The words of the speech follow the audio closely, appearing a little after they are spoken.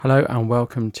Hello and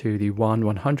welcome to the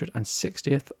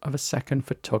 160th of a second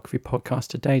photography podcast.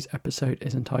 Today's episode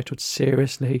is entitled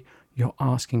Seriously, You're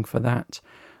Asking for That.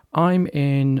 I'm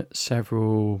in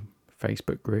several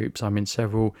Facebook groups. I'm in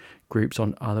several groups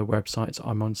on other websites.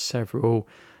 I'm on several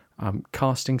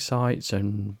casting sites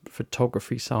and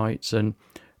photography sites, and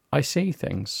I see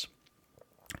things.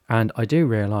 And I do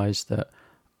realise that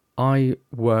I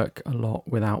work a lot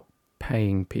without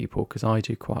paying people because I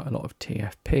do quite a lot of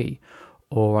TFP.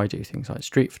 Or I do things like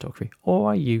street photography,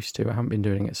 or I used to. I haven't been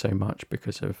doing it so much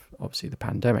because of obviously the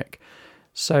pandemic.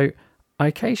 So I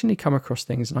occasionally come across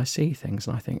things and I see things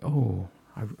and I think,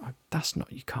 that's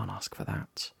not, you can't ask for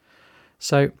that.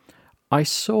 So I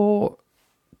saw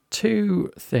three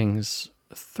things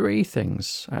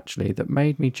actually that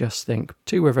made me just think.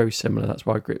 Two were very similar, that's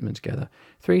why I grouped them together.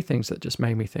 Three things that just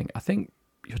made me think, I think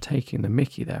you're taking the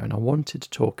mickey there, and I wanted to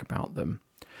talk about them.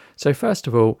 So first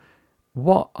of all,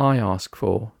 what I ask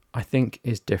for, I think,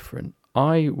 is different.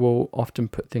 I will often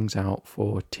put things out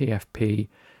for TFP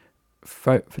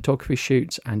photography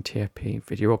shoots and TFP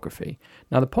videography.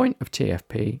 Now, the point of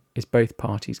TFP is both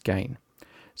parties gain.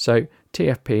 So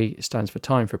TFP stands for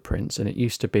time for prints, and it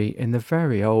used to be in the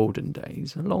very olden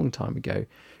days, a long time ago,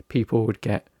 people would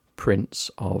get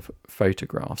prints of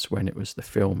photographs when it was the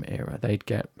film era. They'd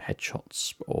get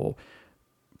headshots or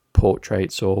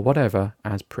portraits or whatever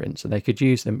as prints, and they could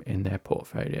use them in their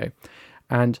portfolio.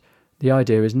 And the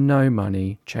idea is no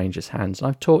money changes hands.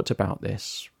 I've talked about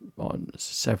this on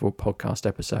several podcast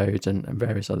episodes and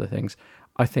various other things.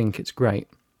 I think it's great.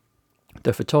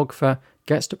 The photographer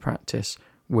gets to practice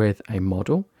with a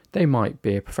model. They might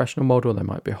be a professional model, they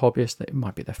might be a hobbyist, it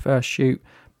might be their first shoot,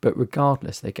 but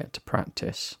regardless, they get to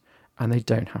practice and they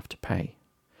don't have to pay.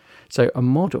 So a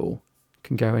model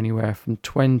can go anywhere from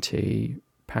 £20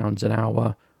 an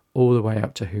hour all the way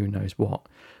up to who knows what,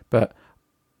 but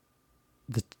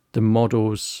the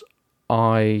models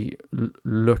I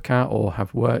look at or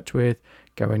have worked with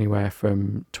go anywhere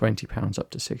from £20 up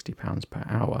to £60 per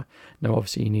hour. Now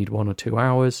obviously you need 1 or 2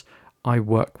 hours. I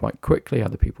work quite quickly,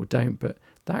 other people don't, but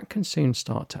that can soon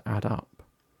start to add up.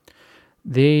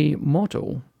 The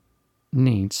model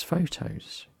needs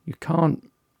photos. You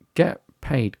can't get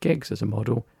paid gigs as a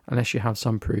model unless you have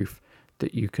some proof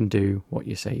that you can do what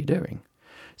you say you're doing.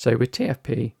 So with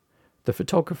TFP, the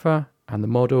photographer and the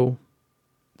model,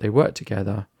 they work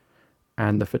together,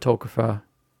 and the photographer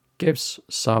gives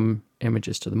some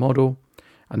images to the model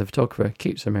and the photographer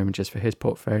keeps some images for his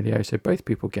portfolio. So both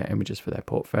people get images for their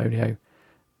portfolio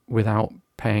without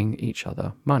paying each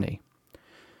other money.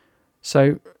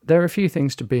 So there are a few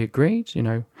things to be agreed,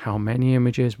 how many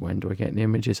images, when do I get the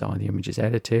images, are the images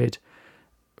edited,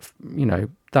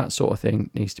 that sort of thing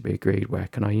needs to be agreed. Where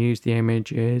can I use the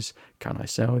images? Can I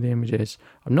sell the images?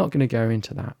 I'm not going to go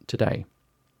into that today.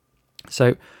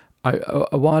 So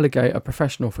a while ago, a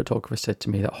professional photographer said to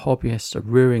me that hobbyists are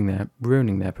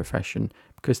ruining their profession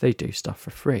because they do stuff for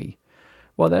free.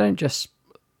 Well, they don't just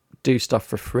do stuff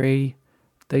for free.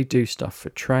 They do stuff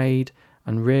for trade,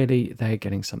 and really they're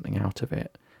getting something out of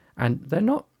it. And they're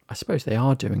not, I suppose they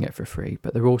are doing it for free,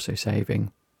 but they're also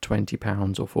saving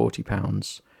 £20 or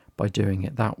 £40 by doing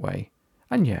it that way.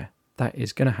 And yeah, that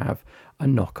is going to have a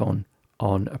knock-on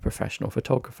on a professional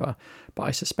photographer. But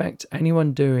I suspect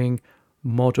anyone doing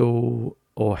model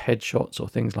or headshots or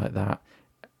things like that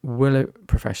will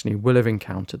have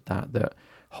encountered that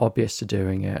hobbyists are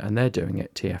doing it and they're doing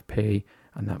it TFP,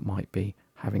 and that might be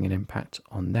having an impact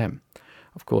on them.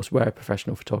 Of course, where a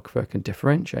professional photographer can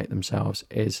differentiate themselves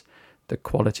is the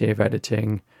quality of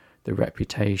editing, the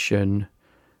reputation,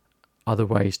 other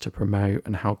ways to promote,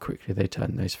 and how quickly they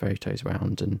turn those photos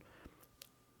around. And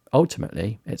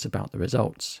ultimately, it's about the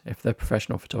results. If the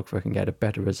professional photographer can get a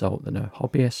better result than a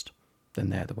hobbyist, then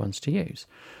they're the ones to use.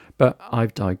 But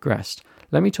I've digressed.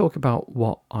 Let me talk about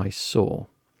what I saw.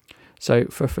 So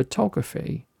for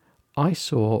photography, I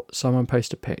saw someone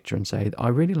post a picture and say, I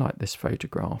really like this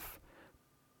photograph,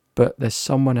 but there's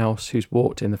someone else who's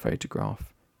walked in the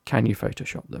photograph. Can you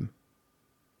Photoshop them?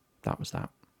 That was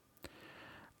that.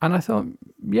 And I thought,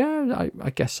 yeah, I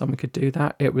guess someone could do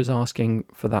that. It was asking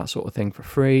for that sort of thing for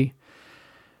free.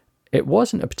 It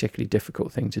wasn't a particularly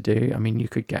difficult thing to do. I mean, you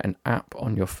could get an app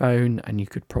on your phone and you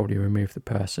could probably remove the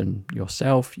person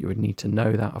yourself. You would need to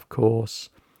know that, of course.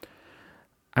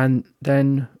 And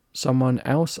then someone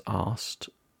else asked,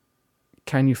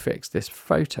 can you fix this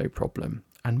photo problem?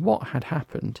 And what had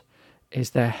happened is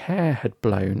their hair had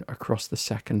blown across the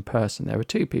second person. There were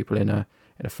two people in a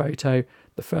photo.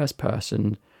 The first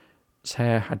person's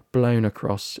hair had blown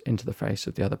across into the face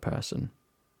of the other person.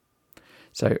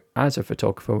 So as a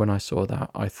photographer, when I saw that,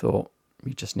 I thought,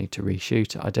 you just need to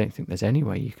reshoot it. I don't think there's any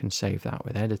way you can save that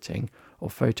with editing or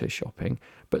photoshopping,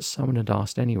 but someone had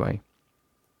asked anyway.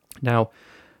 Now,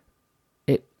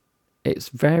 it's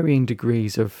varying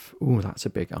degrees of, that's a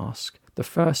big ask. The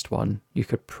first one you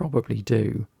could probably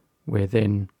do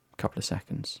within a couple of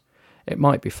seconds. It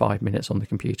might be 5 minutes on the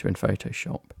computer in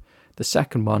Photoshop. The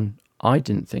second one I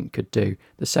didn't think could do.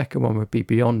 The second one would be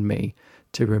beyond me,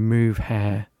 to remove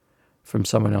hair from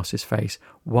someone else's face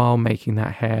while making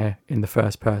that hair in the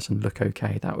first person look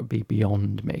okay. That would be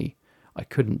beyond me. I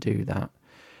couldn't do that.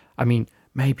 I mean,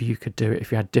 maybe you could do it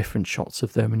if you had different shots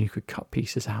of them and you could cut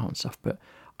pieces out and stuff, but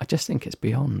I just think it's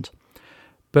beyond.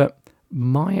 But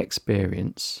my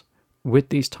experience with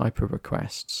these type of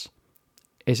requests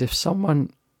is, if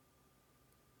someone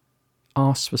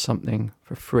asks for something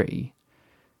for free,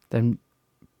 then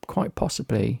quite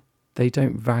possibly they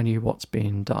don't value what's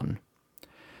being done.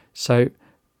 So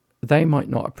they might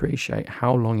not appreciate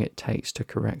how long it takes to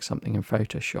correct something in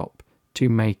Photoshop to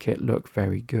make it look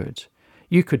very good.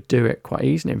 You could do it quite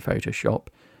easily in Photoshop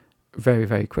very,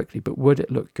 very quickly, but would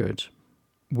it look good?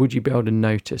 Would you be able to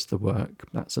notice the work?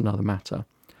 That's another matter.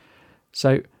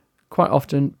 So quite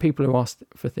often people who ask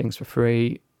for things for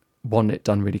free want it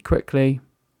done really quickly,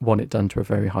 want it done to a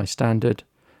very high standard,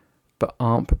 but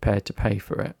aren't prepared to pay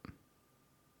for it,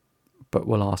 but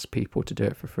will ask people to do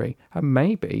it for free. And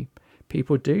maybe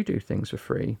people do things for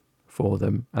free for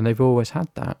them, and they've always had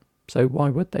that. So why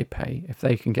would they pay if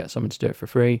they can get someone to do it for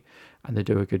free and they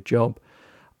do a good job?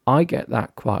 I get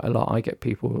that quite a lot. I get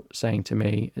people saying to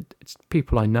me, it's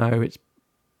people I know, it's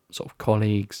sort of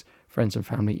colleagues, friends and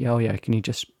family, oh yeah, can you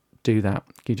just do that?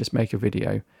 Can you just make a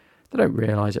video? They don't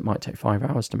realise it might take 5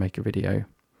 hours to make a video.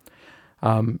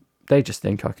 They just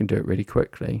think I can do it really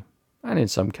quickly. And in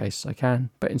some cases I can,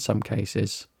 but in some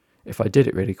cases, if I did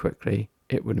it really quickly,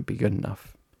 it wouldn't be good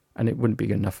enough. And it wouldn't be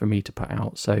good enough for me to put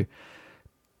out. So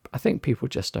I think people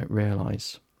just don't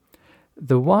realise.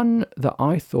 The one that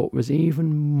I thought was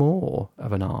even more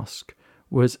of an ask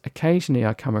was, occasionally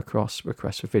I come across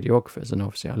requests for videographers, and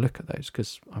obviously I look at those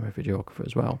because I'm a videographer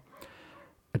as well.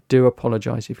 I do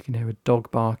apologise if you can hear a dog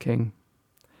barking.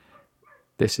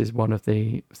 This is one of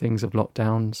the things of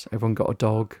lockdowns. Everyone got a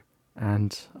dog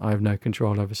and I have no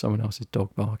control over someone else's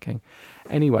dog barking.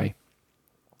 Anyway,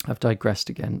 I've digressed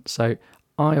again. So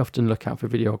I often look out for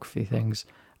videography things,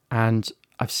 and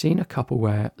I've seen a couple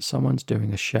where someone's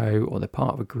doing a show or they're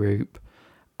part of a group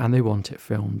and they want it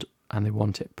filmed and they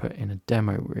want it put in a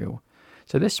demo reel.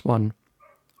 So this one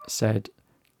said,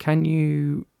 can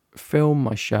you film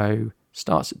my show?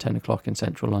 Starts at 10 o'clock in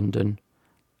central London,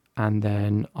 and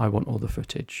then I want all the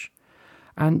footage.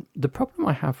 And the problem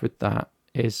I have with that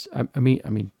is, I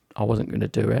mean, I wasn't going to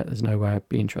do it. There's no way I'd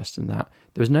be interested in that.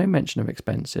 There was no mention of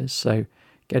expenses. So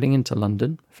getting into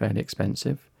London, fairly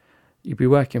expensive. You'd be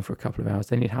working for a couple of hours,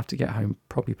 then you'd have to get home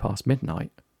probably past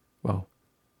midnight. Well,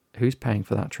 who's paying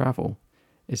for that travel?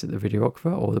 Is it the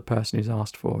videographer or the person who's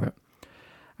asked for it?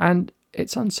 And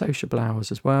it's unsociable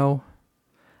hours as well.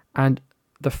 And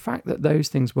the fact that those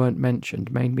things weren't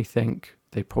mentioned made me think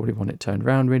they probably want it turned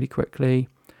around really quickly.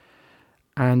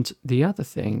 And the other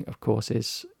thing, of course,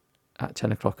 is at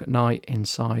 10 o'clock at night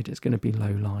inside, it's going to be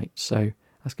low light. So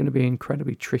that's going to be an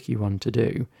incredibly tricky one to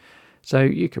do. So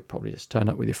you could probably just turn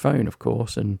up with your phone, of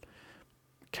course, and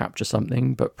capture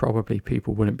something, but probably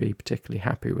people wouldn't be particularly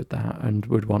happy with that and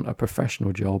would want a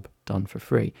professional job done for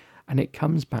free. And it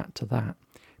comes back to that.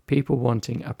 People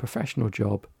wanting a professional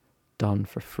job done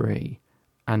for free,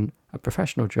 and a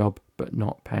professional job but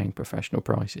not paying professional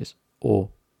prices or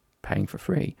paying for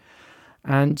free.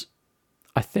 And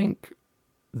I think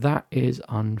that is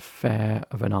unfair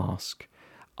of an ask.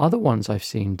 Other ones I've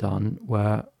seen done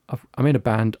where I'm in a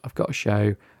band, I've got a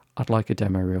show, I'd like a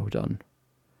demo reel done.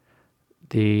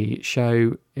 The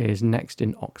show is next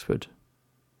in Oxford.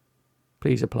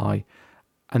 Please apply.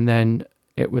 And then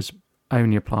it was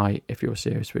only apply if you're a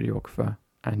serious videographer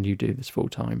and you do this full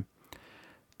time.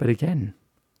 But again,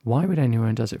 why would anyone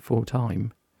who does it full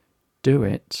time do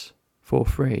it for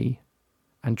free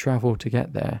and travel to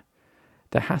get there?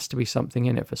 There has to be something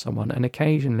in it for someone. And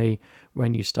occasionally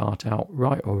when you start out,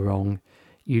 right or wrong,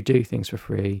 you do things for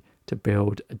free to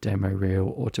build a demo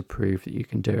reel or to prove that you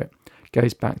can do it.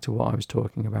 Goes back to what I was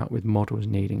talking about with models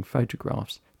needing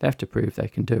photographs. They have to prove they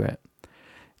can do it.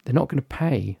 They're not going to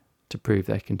pay to prove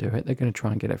they can do it. They're going to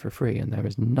try and get it for free, and there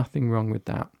is nothing wrong with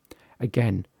that.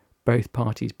 Again, both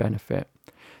parties benefit.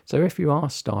 So if you are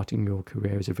starting your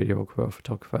career as a videographer or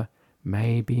photographer,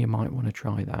 maybe you might want to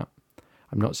try that.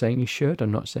 I'm not saying you should.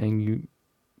 I'm not saying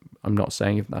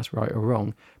if that's right or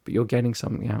wrong, but you're getting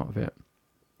something out of it.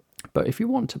 But if you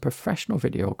want a professional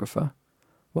videographer,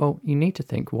 well, you need to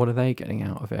think, what are they getting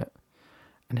out of it?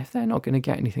 And if they're not going to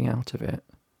get anything out of it,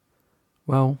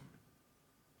 well,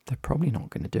 they're probably not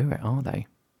going to do it, are they?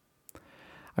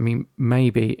 I mean,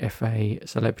 maybe if a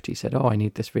celebrity said, oh, I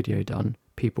need this video done,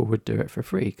 people would do it for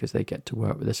free because they get to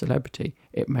work with a celebrity.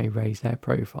 It may raise their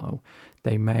profile.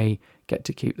 They may get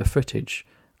to keep the footage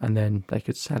and then they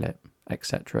could sell it,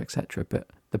 etc., etc. But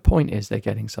the point is they're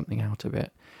getting something out of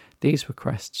it. These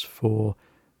requests for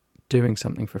doing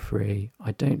something for free,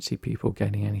 I don't see people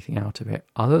getting anything out of it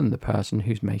other than the person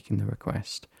who's making the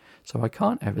request. So I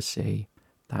can't ever see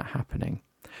that happening.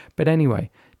 But anyway,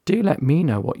 do let me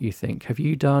know what you think. Have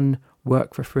you done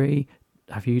work for free?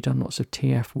 Have you done lots of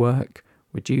TF work?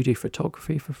 Would you do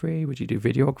photography for free? Would you do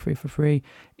videography for free?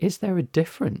 Is there a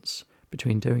difference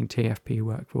between doing TFP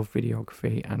work for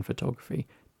videography and photography?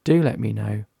 Do let me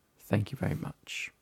know. Thank you very much.